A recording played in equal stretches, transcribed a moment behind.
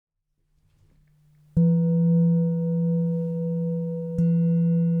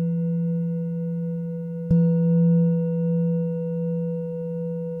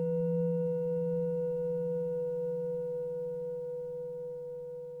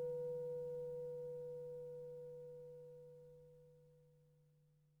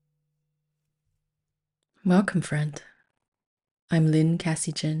Welcome, friend. I'm Lynn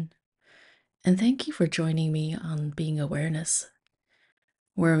Cassijan, and thank you for joining me on Being Awareness,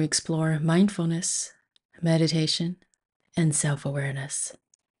 where we explore mindfulness, meditation, and self awareness.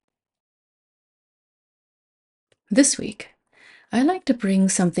 This week, I'd like to bring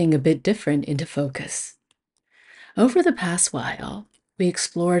something a bit different into focus. Over the past while, we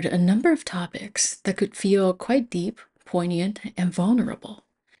explored a number of topics that could feel quite deep, poignant, and vulnerable.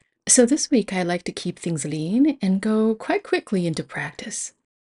 So this week, I'd like to keep things lean and go quite quickly into practice.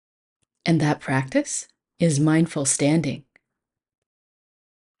 And that practice is mindful standing.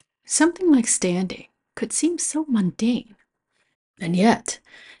 Something like standing could seem so mundane, and yet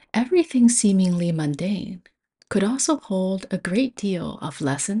everything seemingly mundane could also hold a great deal of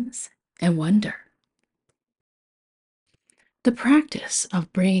lessons and wonder. The practice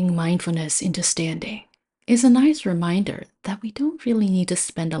of bringing mindfulness into standing is a nice reminder that we don't really need to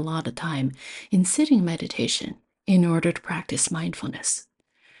spend a lot of time in sitting meditation in order to practice mindfulness.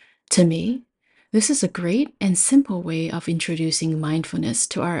 To me, this is a great and simple way of introducing mindfulness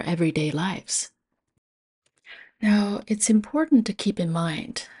to our everyday lives. Now, it's important to keep in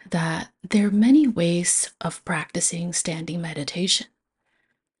mind that there are many ways of practicing standing meditation.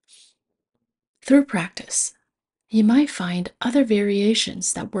 Through practice, you might find other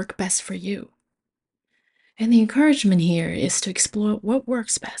variations that work best for you. And the encouragement here is to explore what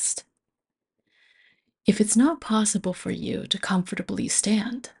works best. If it's not possible for you to comfortably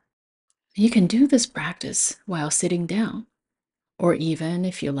stand, you can do this practice while sitting down, or even,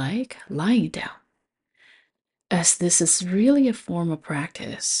 if you like, lying down, as this is really a form of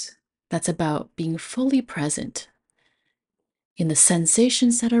practice that's about being fully present in the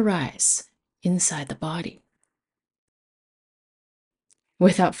sensations that arise inside the body.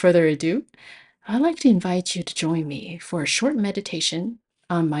 Without further ado, I'd like to invite you to join me for a short meditation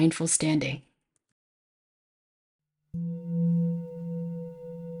on mindful standing.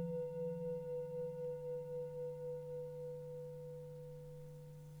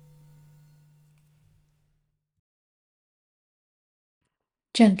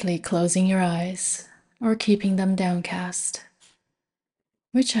 Gently closing your eyes or keeping them downcast,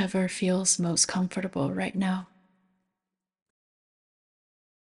 whichever feels most comfortable right now.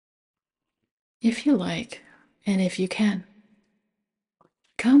 If you like, and if you can,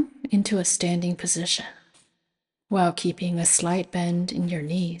 come into a standing position while keeping a slight bend in your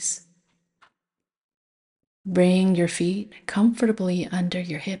knees. Bring your feet comfortably under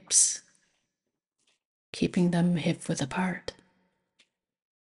your hips, keeping them hip width apart.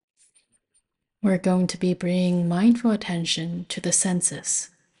 We're going to be bringing mindful attention to the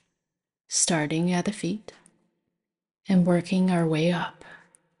senses, starting at the feet and working our way up.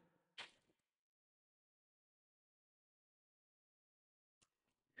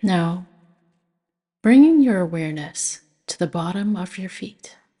 Now, bringing your awareness to the bottom of your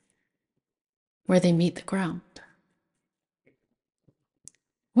feet, where they meet the ground.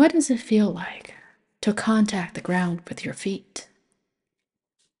 What does it feel like to contact the ground with your feet?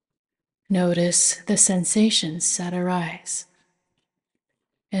 Notice the sensations that arise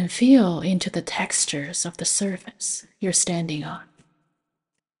and feel into the textures of the surface you're standing on.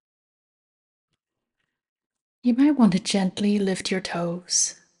 You might want to gently lift your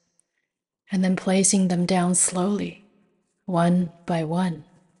toes and then placing them down slowly, one by one.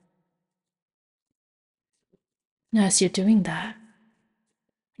 Now, as you're doing that,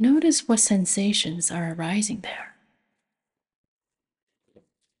 notice what sensations are arising there.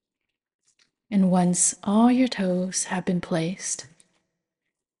 And once all your toes have been placed,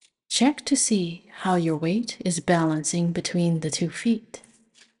 check to see how your weight is balancing between the 2 feet.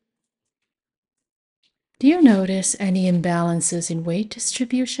 Do you notice any imbalances in weight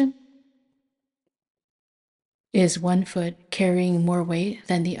distribution? Is one foot carrying more weight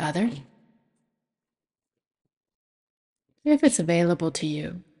than the other? If it's available to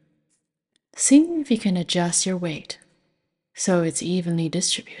you, see if you can adjust your weight so it's evenly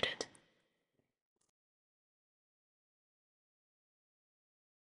distributed.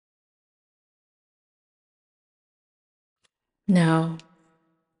 Now,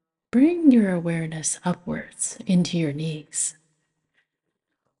 bring your awareness upwards into your knees.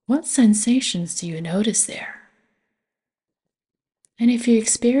 What sensations do you notice there? And if you're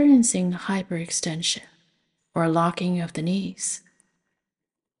experiencing hyperextension or locking of the knees,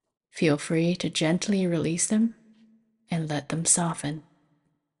 feel free to gently release them and let them soften.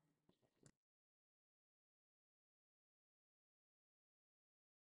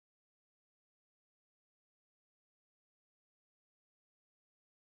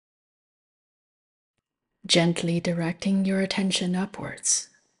 Gently directing your attention upwards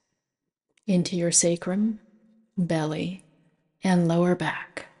into your sacrum, belly, and lower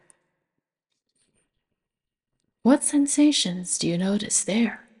back. What sensations do you notice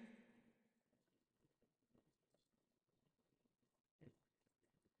there?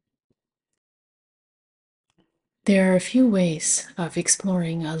 There are a few ways of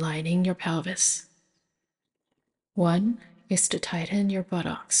exploring aligning your pelvis. One is to tighten your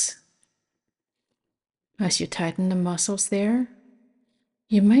buttocks. As you tighten the muscles there,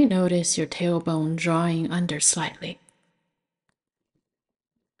 you might notice your tailbone drawing under slightly.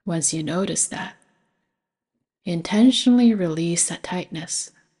 Once you notice that, intentionally release that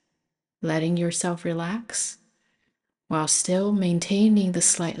tightness, letting yourself relax while still maintaining the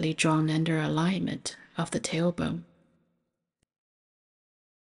slightly drawn under alignment of the tailbone.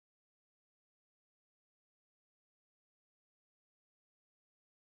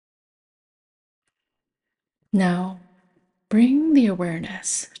 Now, bring the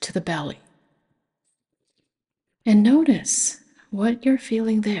awareness to the belly and notice what you're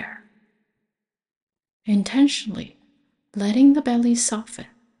feeling there. Intentionally letting the belly soften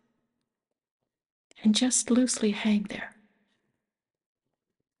and just loosely hang there.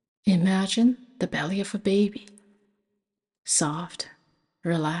 Imagine the belly of a baby, soft,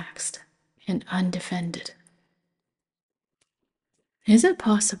 relaxed, and undefended. Is it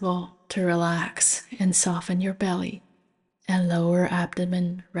possible to relax and soften your belly and lower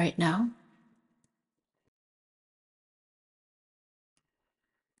abdomen right now?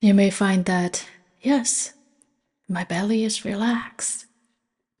 You may find that, yes, my belly is relaxed,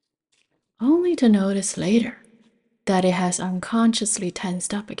 only to notice later that it has unconsciously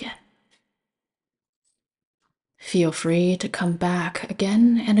tensed up again. Feel free to come back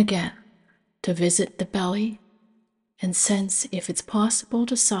again and again to visit the belly and sense if it's possible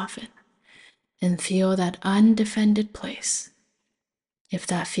to soften and feel that undefended place, if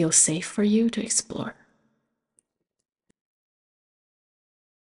that feels safe for you to explore.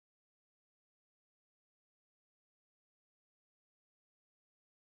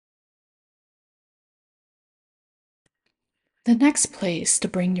 The next place to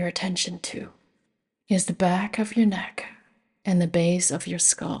bring your attention to is the back of your neck and the base of your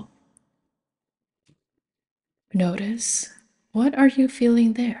skull. Notice, what are you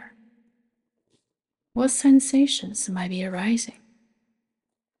feeling there? What sensations might be arising?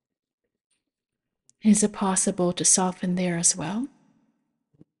 Is it possible to soften there as well?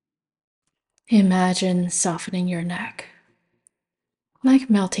 Imagine softening your neck like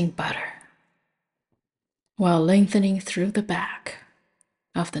melting butter while lengthening through the back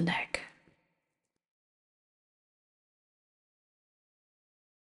of the neck.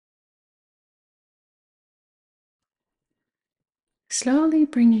 Slowly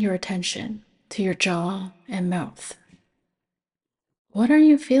bring your attention to your jaw and mouth. What are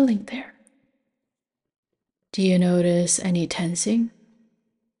you feeling there? Do you notice any tensing,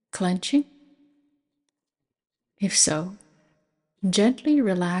 clenching? If so, gently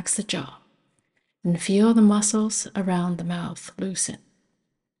relax the jaw and feel the muscles around the mouth loosen.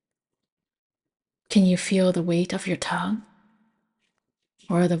 Can you feel the weight of your tongue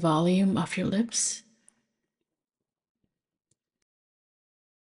or the volume of your lips?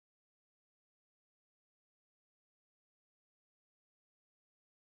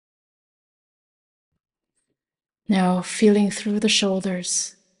 Now, feeling through the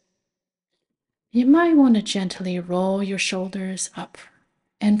shoulders, you might want to gently roll your shoulders up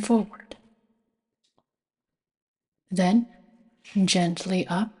and forward. Then, gently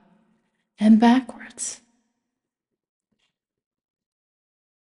up and backwards,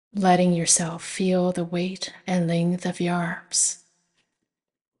 letting yourself feel the weight and length of your arms.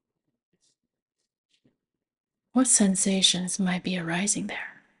 What sensations might be arising there?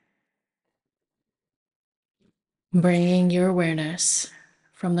 Bringing your awareness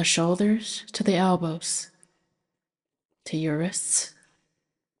from the shoulders to the elbows, to your wrists,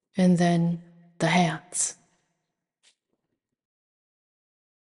 and then the hands.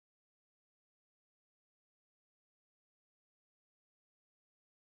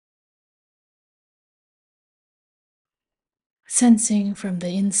 Sensing from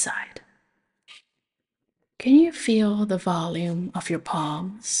the inside. Can you feel the volume of your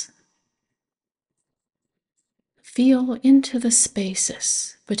palms? Feel into the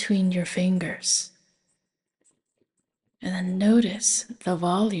spaces between your fingers, and then notice the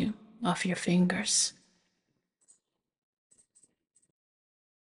volume of your fingers.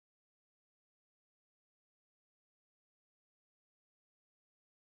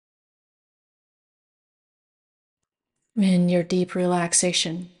 In your deep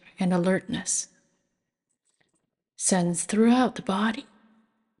relaxation and alertness, sense throughout the body.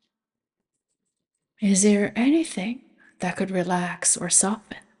 Is there anything that could relax or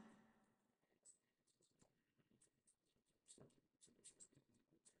soften?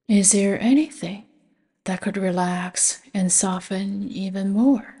 Is there anything that could relax and soften even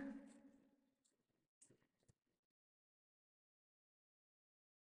more?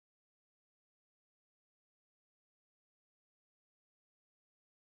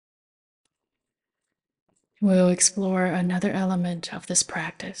 We'll explore another element of this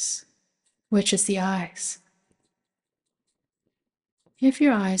practice, which is the eyes. If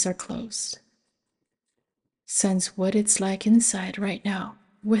your eyes are closed, sense what it's like inside right now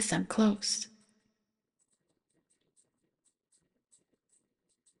with them closed.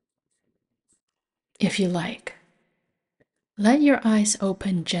 If you like, let your eyes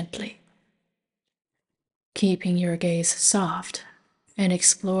open gently, keeping your gaze soft, and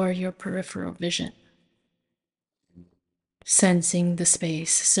explore your peripheral vision, sensing the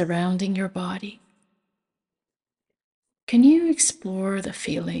space surrounding your body. Can you explore the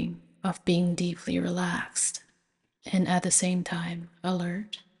feeling of being deeply relaxed and at the same time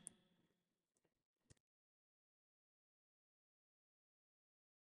alert?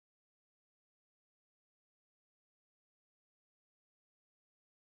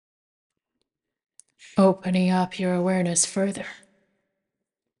 Opening up your awareness further.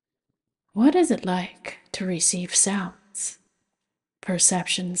 What is it like to receive sounds,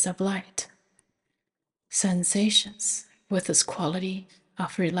 perceptions of light, sensations with this quality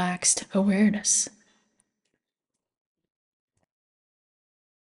of relaxed awareness?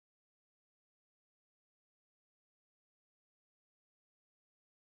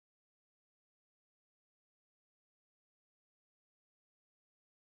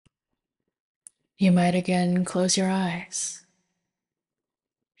 You might again close your eyes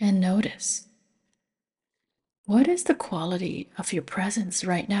and notice, what is the quality of your presence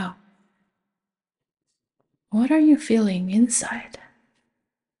right now? What are you feeling inside?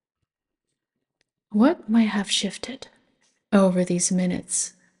 What might have shifted over these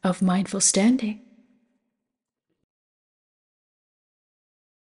minutes of mindful standing?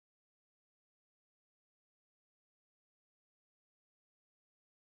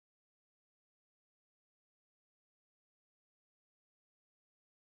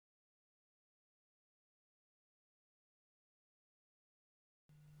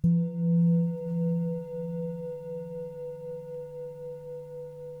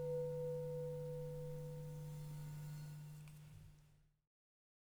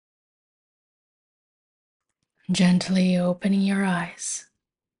 Gently opening your eyes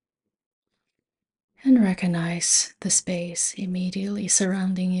and recognize the space immediately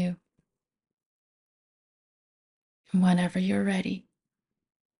surrounding you. Whenever you're ready,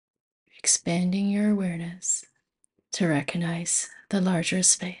 expanding your awareness to recognize the larger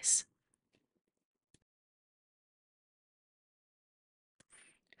space.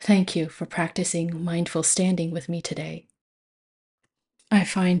 Thank you for practicing mindful standing with me today. I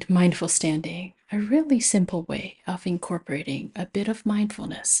find mindful standing a really simple way of incorporating a bit of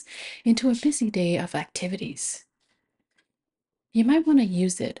mindfulness into a busy day of activities. You might want to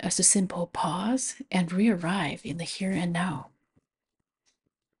use it as a simple pause and re-arrive in the here and now.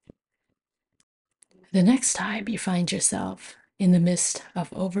 The next time you find yourself in the midst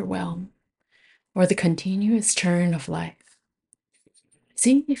of overwhelm or the continuous churn of life,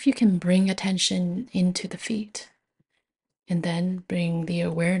 see if you can bring attention into the feet and then bring the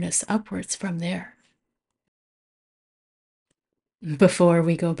awareness upwards from there. Before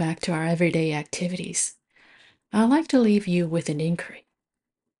we go back to our everyday activities, I'd like to leave you with an inquiry.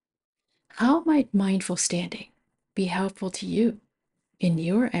 How might mindful standing be helpful to you in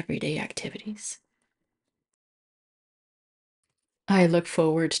your everyday activities? I look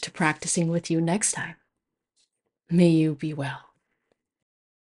forward to practicing with you next time. May you be well.